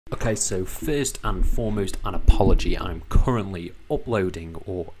Okay, so first and foremost, an apology. I'm currently uploading,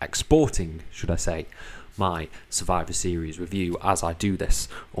 or exporting, should I say, my Survivor Series review as I do this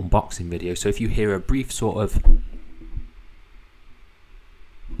unboxing video. So if you hear a brief sort of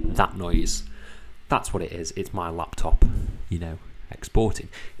that noise, that's what it is. It's my laptop, exporting.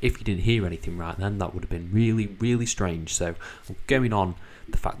 If you didn't hear anything right then, that would have been really, really strange. So I'm going on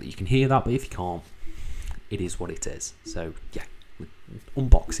the fact that you can hear that, but if you can't, it is what it is. So yeah,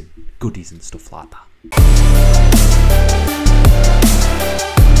 unboxing goodies and stuff like that.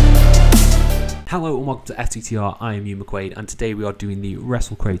 Hello and welcome to FTTR. I am Hugh McQuaid, and today we are doing the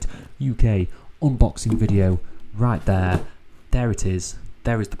Wrestle Crate UK unboxing video. Right there, there it is.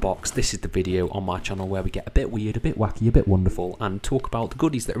 There is the box. This is the video on my channel where we get a bit weird, a bit wacky, a bit wonderful, and talk about the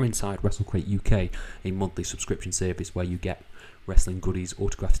goodies that are inside Wrestle Crate UK, a monthly subscription service where you get wrestling goodies,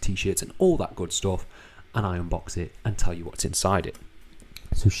 autographed t-shirts, and all that good stuff. And I unbox it and tell you what's inside it.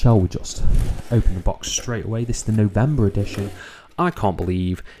 So shall we just open the box straight away? This is the November edition. I can't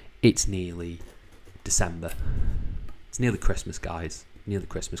believe it's nearly December. It's nearly Christmas, guys. Nearly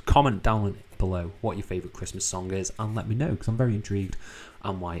Christmas. Comment down below what your favourite Christmas song is and let me know, because I'm very intrigued,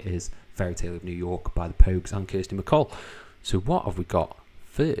 and why it is Fairy Tale of New York by the Pogues and Kirsty MacColl. So what have we got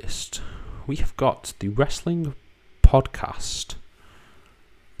first? We have got the Wrestling Podcast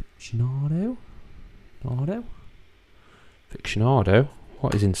Fictionado.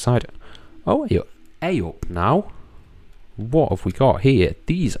 What is inside it? Oh, A up now. What have we got here?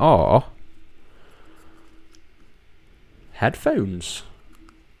 These are headphones.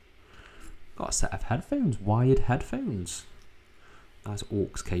 Got a set of headphones, wired headphones. Nice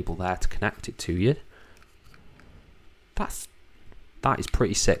aux cable there to connect it to you. That is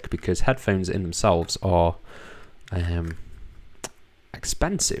pretty sick, because headphones in themselves are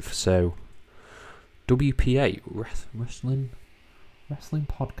expensive. So WPA, wrestling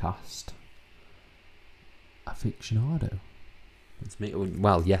podcast aficionado. It's me.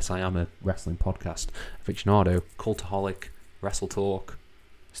 Well, yes, I am a wrestling podcast aficionado. Cultaholic, Wrestle Talk,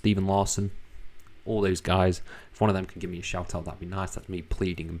 Stephen Lawson, all those guys. If one of them can give me a shout out, that'd be nice. That's me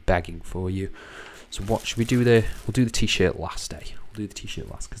pleading and begging for you. So what should we do there? We'll do the t-shirt last, eh? We'll do the t-shirt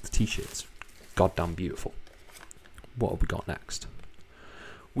last, because the t-shirt's goddamn beautiful. What have we got next?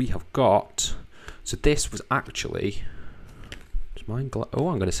 We have got, so this was actually, I'm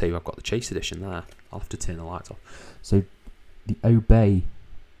going to say I've got the Chase edition there. I'll have to turn the lights off. So the Obey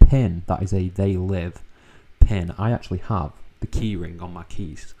pin, that is a They Live pin. I actually have the keyring on my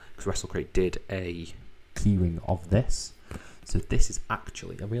keys, because Wrestle Crate did a keyring of this. So this is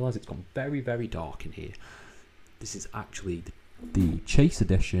actually, I realise it's gone very, very dark in here. This is actually the Chase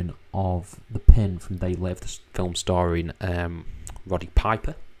edition of the pin from They Live, the film starring Roddy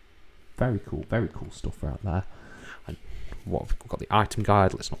Piper. Very cool stuff right there. And what we've got, the item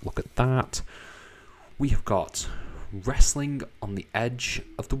guide. Let's not look at that. We have got Wrestling on the Edge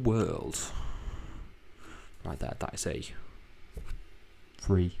of the World. Right there, that is a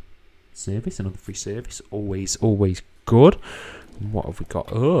free service, another free service. Always good. And what have we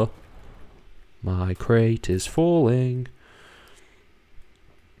got? Oh, my crate is falling.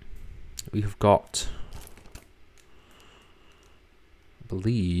 We have got, I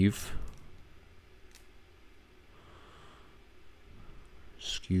believe,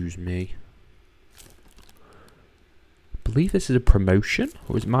 excuse me, I believe this is a promotion,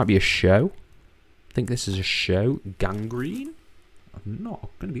 or it might be a show. I think this is a show. Gangrene. I'm not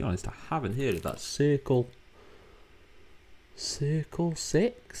going to be honest, I haven't heard of that. Circle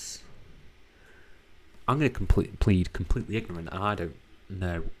 6. I'm going to plead completely ignorant, and I don't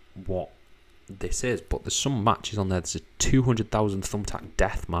know what this is, but there's some matches on there. There's a 200,000 thumbtack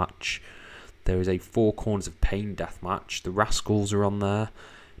death match. There is a 4 Corners of Pain death match. The Rascals are on there.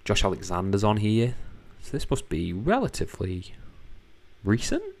 Josh Alexander's on here. So this must be relatively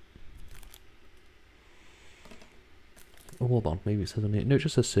recent. Oh, hold on, maybe it says on here. No, it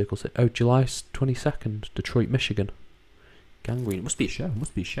just says Circle 6. Oh, July 22nd, Detroit, Michigan. Gangrene. It must be a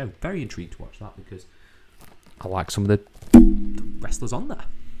show. Very intrigued to watch that, because I like some of the wrestlers on there.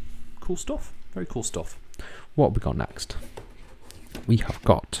 Cool stuff. Very cool stuff. What have we got next? We have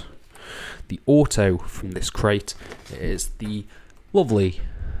got the auto from this crate. It is the lovely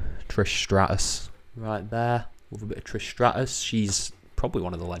Trish Stratus right there. Love a bit of Trish Stratus. She's probably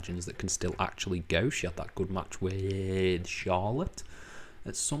one of the legends that can still actually go. She had that good match with Charlotte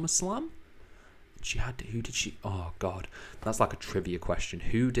at SummerSlam. Who did she? Oh God, that's like a trivia question.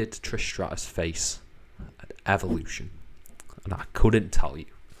 Who did Trish Stratus face at Evolution? And I couldn't tell you.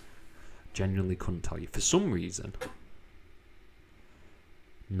 Genuinely couldn't tell you. For some reason,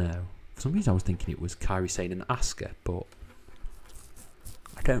 no. For some reason, I was thinking it was Kairi Sane and Asuka, but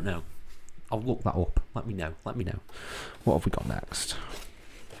I don't know. I'll look that up. Let me know. Let me know. What have we got next?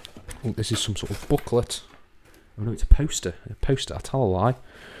 Oh, this is some sort of booklet. Oh no, it's a poster. A poster. I tell a lie.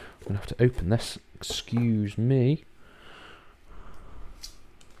 I'm going to have to open this. Excuse me.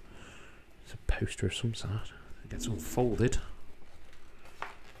 It's a poster of some sort. It gets unfolded.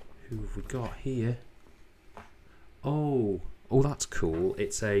 Who have we got here? Oh, that's cool.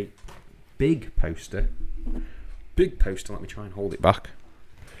 It's a big poster. Big poster. Let me try and hold it back.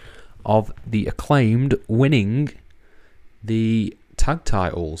 Of the Acclaimed winning the tag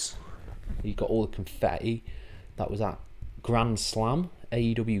titles. You got all the confetti. That was at Grand Slam,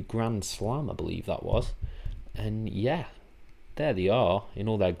 AEW Grand Slam, I believe that was. And yeah, there they are in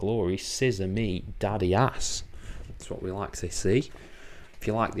all their glory. Scissor me, daddy ass. That's what we like to see. If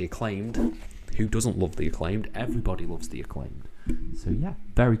you like the Acclaimed, who doesn't love the Acclaimed? Everybody loves the Acclaimed. So yeah,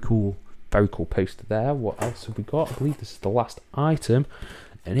 very cool poster there. What else have we got? I believe this is the last item.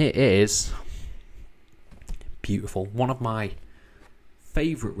 And it is beautiful. One of my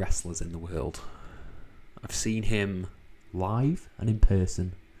favourite wrestlers in the world. I've seen him live and in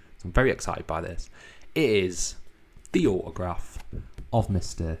person. So I'm very excited by this. It is the autograph of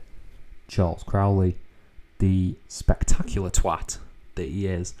Mr. Charles Crowley, the spectacular twat that he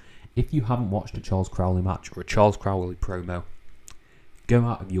is. If you haven't watched a Charles Crowley match or a Charles Crowley promo, go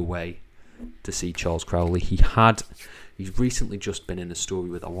out of your way to see Charles Crowley. He's recently just been in a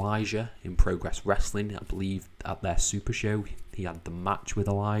story with Elijah in Progress Wrestling. I believe at their Super Show, he had the match with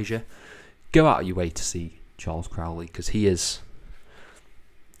Elijah. Go out of your way to see Charles Crowley because he's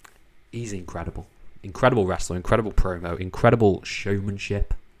incredible. Incredible wrestler, incredible promo, incredible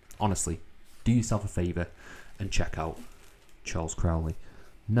showmanship. Honestly, do yourself a favour and check out Charles Crowley.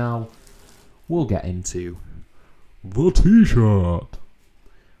 Now, we'll get into the t-shirt.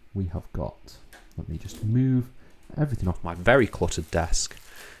 We have got, let me just move everything off my very cluttered desk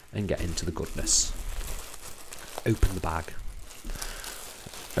and get into the goodness. Open the bag.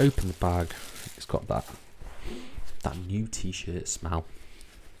 Open the bag. It's got that new t-shirt smell.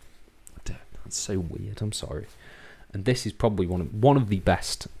 That's so weird. I'm sorry. And this is probably one of the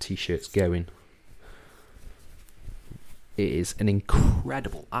best t-shirts going. It is an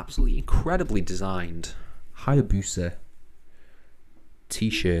incredible, absolutely incredibly designed Hayabusa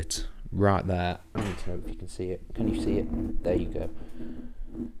t-shirt right there. I don't know if you can see it. Can you see it? There you go.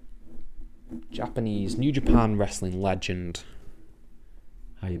 Japanese New Japan wrestling legend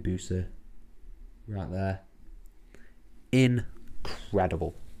Hayabusa right there.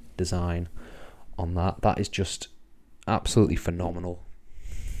 Incredible design on that. That is just absolutely phenomenal.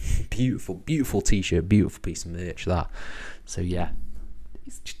 Beautiful t-shirt, beautiful piece of merch that. So yeah,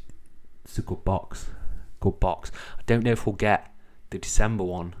 it's a good box. Good box. I don't know if we'll get the December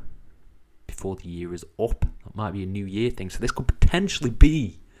one before the year is up. That might be a new year thing. So this could potentially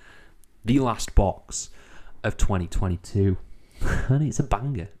be the last box of 2022. And it's a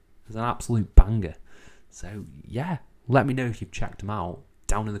banger. It's an absolute banger. So yeah, let me know if you've checked them out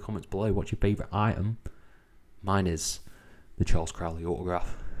down in the comments below. What's your favourite item? Mine is the Charles Crowley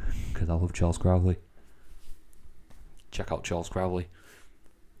autograph because I love Charles Crowley. Check out Charles Crowley.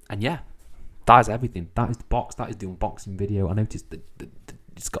 And yeah, that is everything. That is the box. That is the unboxing video. I noticed that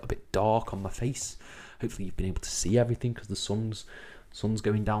it's got a bit dark on my face. Hopefully you've been able to see everything because the sun's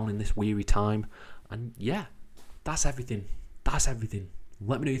going down in this weary time. And yeah, that's everything. That's everything.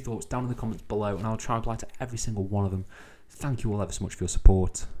 Let me know your thoughts down in the comments below and I'll try and reply to every single one of them. Thank you all ever so much for your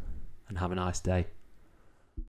support and have a nice day.